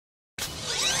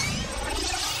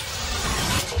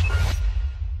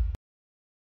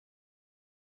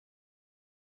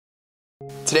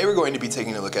Today we're going to be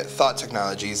taking a look at Thought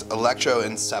Technology's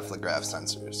electroencephalograph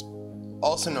sensors,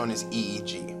 also known as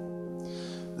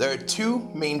EEG. There are two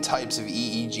main types of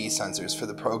EEG sensors for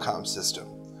the ProCom system,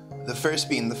 the first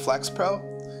being the Flex Pro,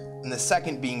 and the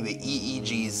second being the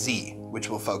EEG-Z, which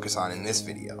we'll focus on in this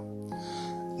video.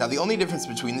 Now the only difference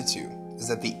between the two is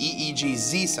that the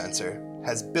EEG-Z sensor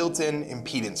has built-in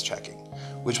impedance checking,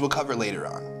 which we'll cover later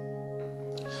on.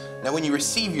 Now when you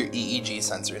receive your EEG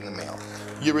sensor in the mail,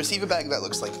 you'll receive a bag that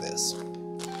looks like this.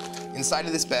 Inside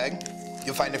of this bag,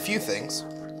 you'll find a few things,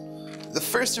 the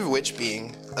first of which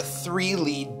being a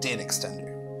 3-lead DIN extender.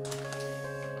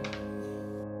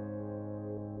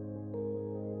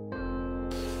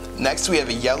 Next we have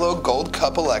a yellow gold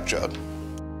cup electrode,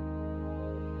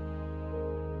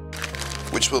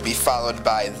 which will be followed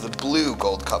by the blue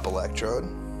gold cup electrode,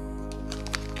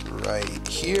 right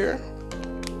here.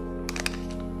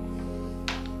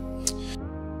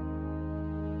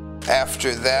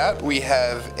 After that, we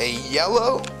have a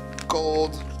yellow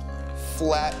gold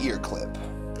flat ear clip,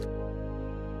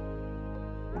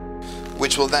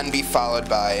 which will then be followed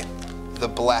by the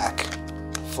black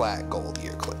flat gold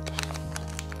ear clip,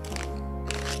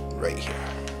 right here.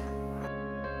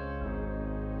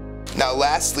 Now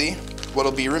lastly, what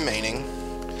will be remaining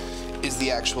is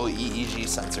the actual EEG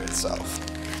sensor itself.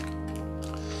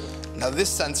 Now this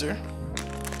sensor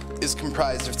is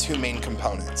comprised of two main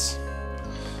components.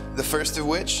 The first of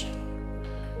which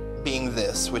being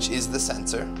this, which is the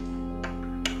sensor.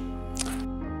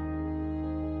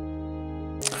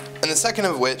 And the second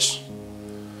of which,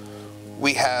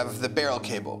 we have the barrel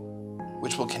cable,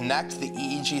 which will connect the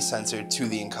EEG sensor to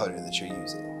the encoder that you're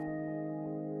using.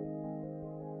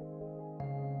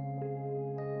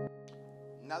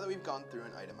 Now that we've gone through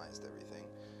and itemized everything,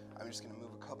 I'm just going to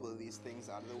move a couple of these things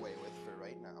out of the way for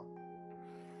right now.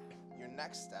 Your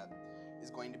next step is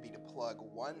going to be to plug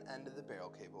one end of the barrel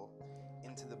cable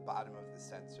into the bottom of the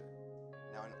sensor.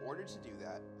 Now in order to do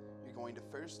that, you're going to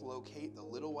first locate the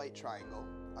little white triangle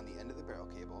on the end of the barrel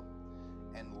cable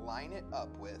and line it up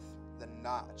with the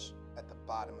notch at the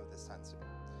bottom of the sensor.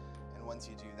 And once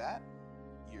you do that,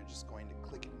 you're just going to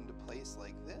click it into place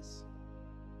like this,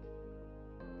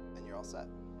 and you're all set.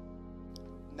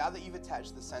 Now that you've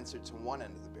attached the sensor to one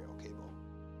end of the barrel cable,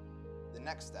 the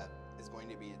next step is going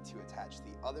to be to attach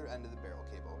the other end of the barrel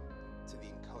cable to the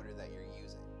encoder that you're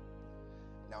using.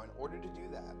 Now in order to do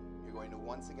that, you're going to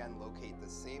once again locate the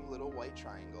same little white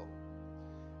triangle,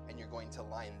 and you're going to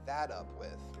line that up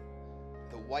with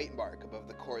the white mark above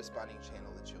the corresponding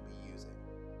channel that you'll be using.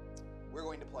 We're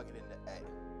going to plug it into A,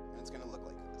 and it's going to look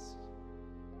like this.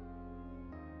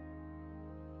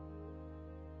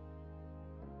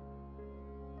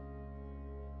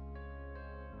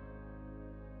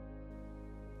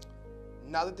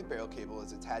 Now that the barrel cable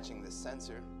is attaching the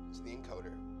sensor to the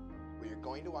encoder, what you're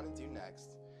going to want to do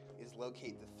next is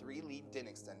locate the 3-lead DIN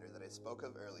extender that I spoke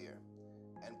of earlier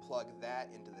and plug that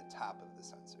into the top of the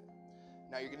sensor.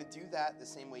 Now you're going to do that the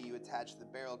same way you attach the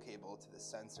barrel cable to the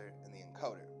sensor and the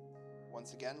encoder.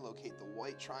 Once again, locate the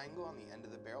white triangle on the end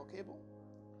of the barrel cable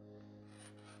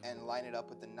and line it up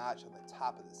with the notch on the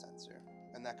top of the sensor,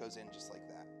 and that goes in just like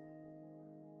that.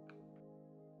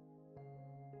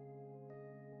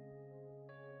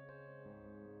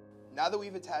 Now that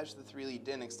we've attached the 3-lead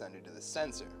DIN extender to the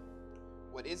sensor,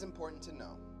 what is important to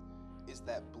know is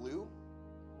that blue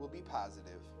will be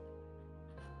positive,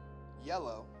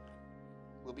 yellow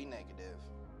will be negative,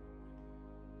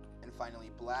 and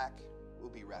finally black will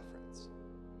be reference.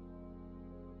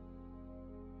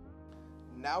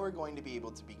 Now we're going to be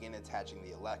able to begin attaching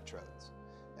the electrodes,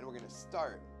 and we're going to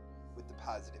start with the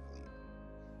positive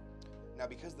lead. Now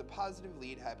because the positive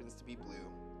lead happens to be blue,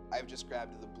 I've just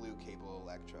grabbed the blue cable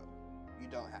electrode. You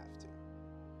don't have to.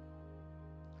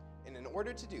 And in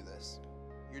order to do this,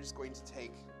 you're just going to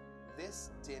take this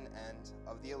DIN end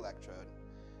of the electrode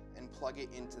and plug it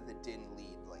into the DIN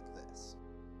lead like this.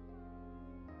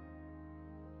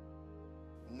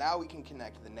 Now we can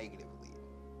connect the negative lead.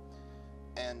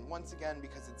 And once again,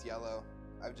 because it's yellow,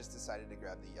 I've just decided to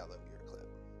grab the yellow ear clip.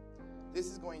 This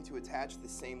is going to attach the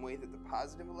same way that the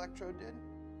positive electrode did,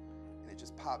 and it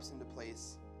just pops into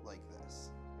place like this.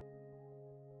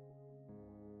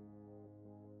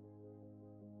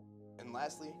 And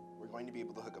lastly, we're going to be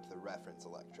able to hook up the reference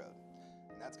electrode,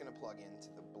 and that's going to plug into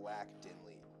the black DIN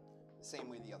lead, the same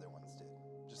way the other ones did,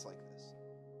 just like this.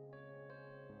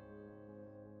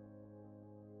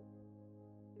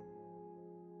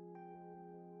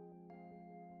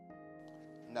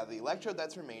 Now the electrode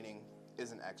that's remaining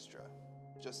is an extra,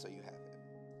 just so you have it.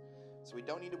 So we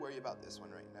don't need to worry about this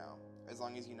one right now, as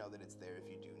long as you know that it's there if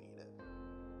you do need it.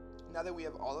 Now that we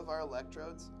have all of our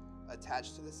electrodes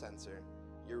attached to the sensor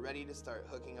you're ready to start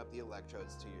hooking up the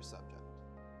electrodes to your subject.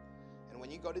 And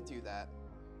when you go to do that,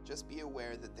 just be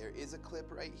aware that there is a clip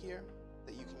right here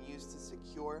that you can use to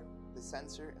secure the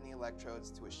sensor and the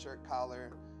electrodes to a shirt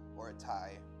collar or a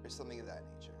tie or something of that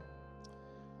nature.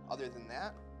 Other than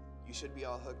that, you should be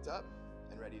all hooked up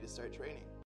and ready to start training.